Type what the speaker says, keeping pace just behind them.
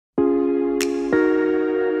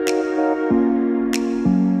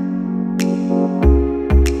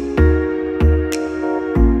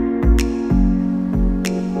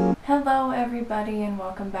everybody and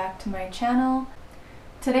welcome back to my channel.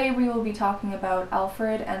 Today we will be talking about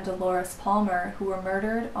Alfred and Dolores Palmer, who were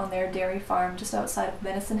murdered on their dairy farm just outside of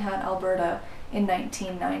Medicine Hat, Alberta in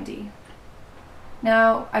 1990.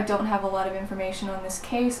 Now, I don't have a lot of information on this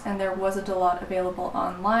case and there wasn't a lot available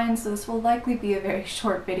online, so this will likely be a very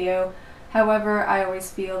short video. However, I always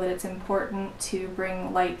feel that it's important to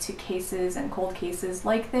bring light to cases and cold cases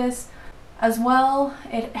like this. As well,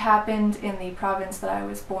 it happened in the province that I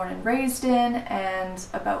was born and raised in, and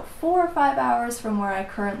about 4 or 5 hours from where I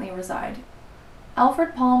currently reside.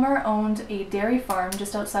 Alfred Palmer owned a dairy farm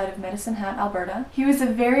just outside of Medicine Hat, Alberta. He was a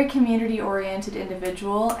very community-oriented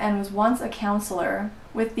individual and was once a councillor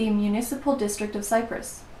with the Municipal District of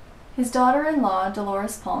Cypress. His daughter-in-law,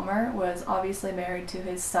 Dolores Palmer, was obviously married to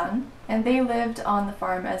his son, and they lived on the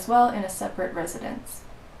farm as well in a separate residence.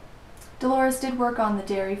 Dolores did work on the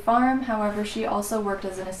dairy farm, however she also worked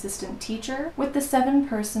as an assistant teacher with the 7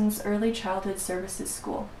 Persons Early Childhood Services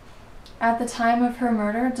School. At the time of her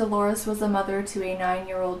murder, Dolores was a mother to a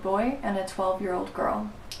 9-year-old boy and a 12-year-old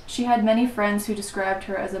girl. She had many friends who described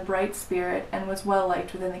her as a bright spirit and was well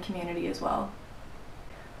liked within the community as well.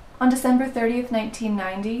 On December 30th,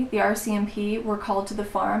 1990, the R.C.M.P. were called to the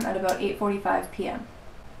farm at about 8:45 p.m.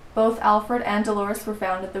 Both Alfred and Dolores were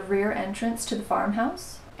found at the rear entrance to the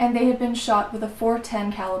farmhouse, and they had been shot with a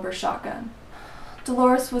 .410 caliber shotgun.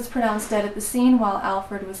 Dolores was pronounced dead at the scene while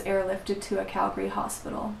Alfred was airlifted to a Calgary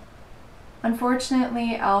hospital.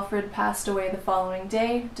 Unfortunately, Alfred passed away the following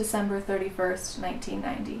day, December 31st,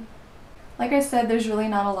 1990. Like I said, there's really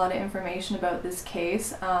not a lot of information about this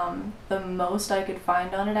case. The most I could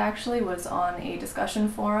find on it actually was on a discussion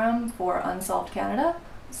forum for Unsolved Canada,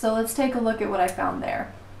 so let's take a look at what I found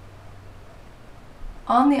there.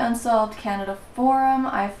 On the Unsolved Canada forum,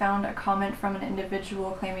 I found a comment from an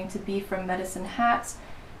individual claiming to be from Medicine Hat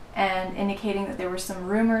and indicating that there were some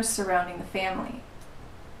rumors surrounding the family.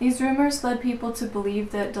 These rumors led people to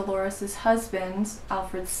believe that Dolores' husband,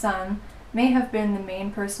 Alfred's son, may have been the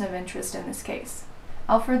main person of interest in this case.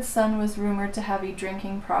 Alfred's son was rumored to have a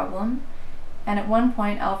drinking problem, and at one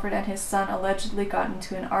point Alfred and his son allegedly got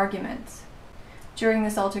into an argument. During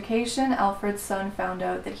this altercation, Alfred's son found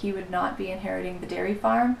out that he would not be inheriting the dairy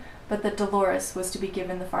farm, but that Dolores was to be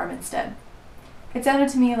given the farm instead. It sounded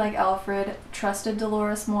to me like Alfred trusted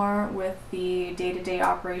Dolores more with the day-to-day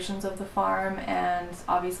operations of the farm and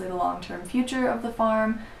obviously the long-term future of the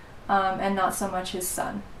farm, and not so much his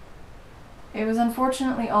son. It was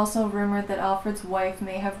unfortunately also rumored that Alfred's wife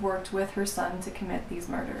may have worked with her son to commit these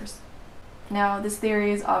murders. Now, this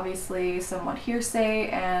theory is obviously somewhat hearsay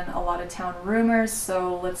and a lot of town rumors,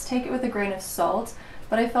 so let's take it with a grain of salt,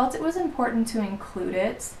 but I felt it was important to include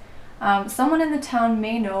it. Someone in the town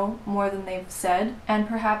may know more than they've said, and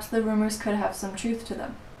perhaps the rumors could have some truth to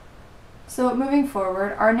them. So moving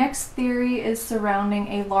forward, our next theory is surrounding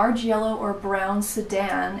a large yellow or brown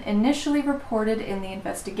sedan initially reported in the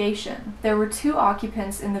investigation. There were 2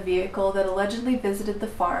 occupants in the vehicle that allegedly visited the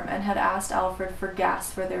farm and had asked Alfred for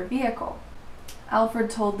gas for their vehicle. Alfred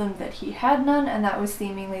told them that he had none, and that was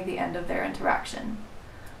seemingly the end of their interaction.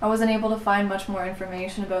 I wasn't able to find much more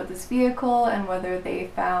information about this vehicle and whether they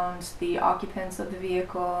found the occupants of the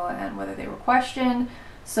vehicle and whether they were questioned,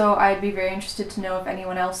 so I'd be very interested to know if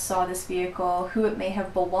anyone else saw this vehicle, who it may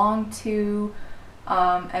have belonged to,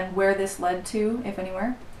 and where this led to, if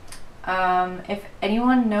anywhere. If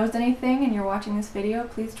anyone knows anything and you're watching this video,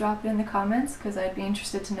 please drop it in the comments, because I'd be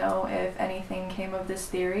interested to know if anything came of this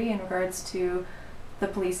theory in regards to the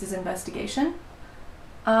police's investigation.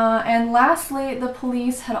 And lastly, the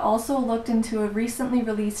police had also looked into a recently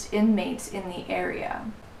released inmate in the area.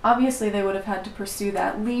 Obviously they would have had to pursue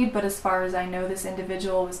that lead, but as far as I know, this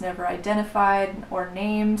individual was never identified or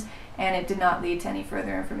named, and it did not lead to any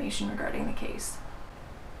further information regarding the case.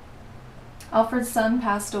 Alfred's son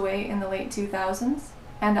passed away in the late 2000s,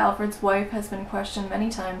 and Alfred's wife has been questioned many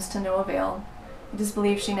times to no avail. It is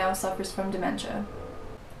believed she now suffers from dementia.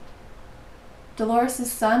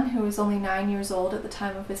 Dolores' son, who was only 9 years old at the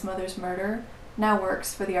time of his mother's murder, now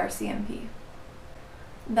works for the R.C.M.P.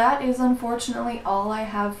 That is unfortunately all I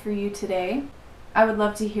have for you today. I would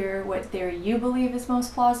love to hear what theory you believe is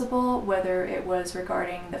most plausible, whether it was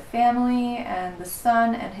regarding the family and the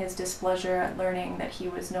son and his displeasure at learning that he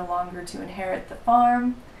was no longer to inherit the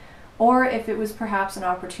farm, or if it was perhaps an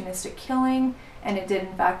opportunistic killing and it did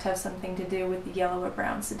in fact have something to do with the yellow or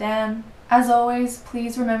brown sedan. As always,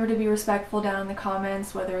 please remember to be respectful down in the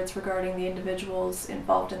comments, whether it's regarding the individuals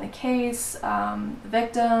involved in the case, the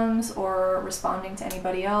victims, or responding to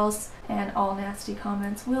anybody else, and all nasty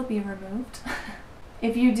comments will be removed.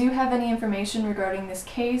 If you do have any information regarding this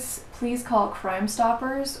case, please call Crime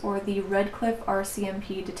Stoppers or the Redcliff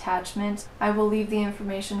R.C.M.P. Detachment. I will leave the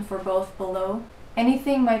information for both below.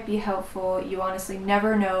 Anything might be helpful. You honestly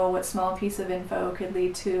never know what small piece of info could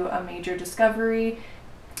lead to a major discovery.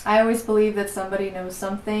 I always believe that somebody knows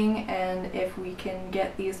something, and if we can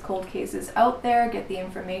get these cold cases out there, get the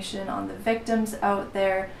information on the victims out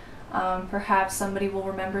there, perhaps somebody will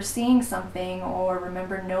remember seeing something or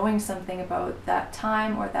remember knowing something about that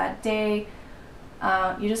time or that day.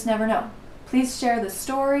 You just never know. Please share the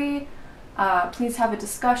story. Please have a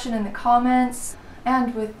discussion in the comments.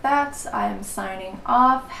 And with that, I am signing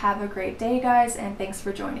off. Have a great day, guys, and thanks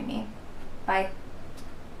for joining me. Bye.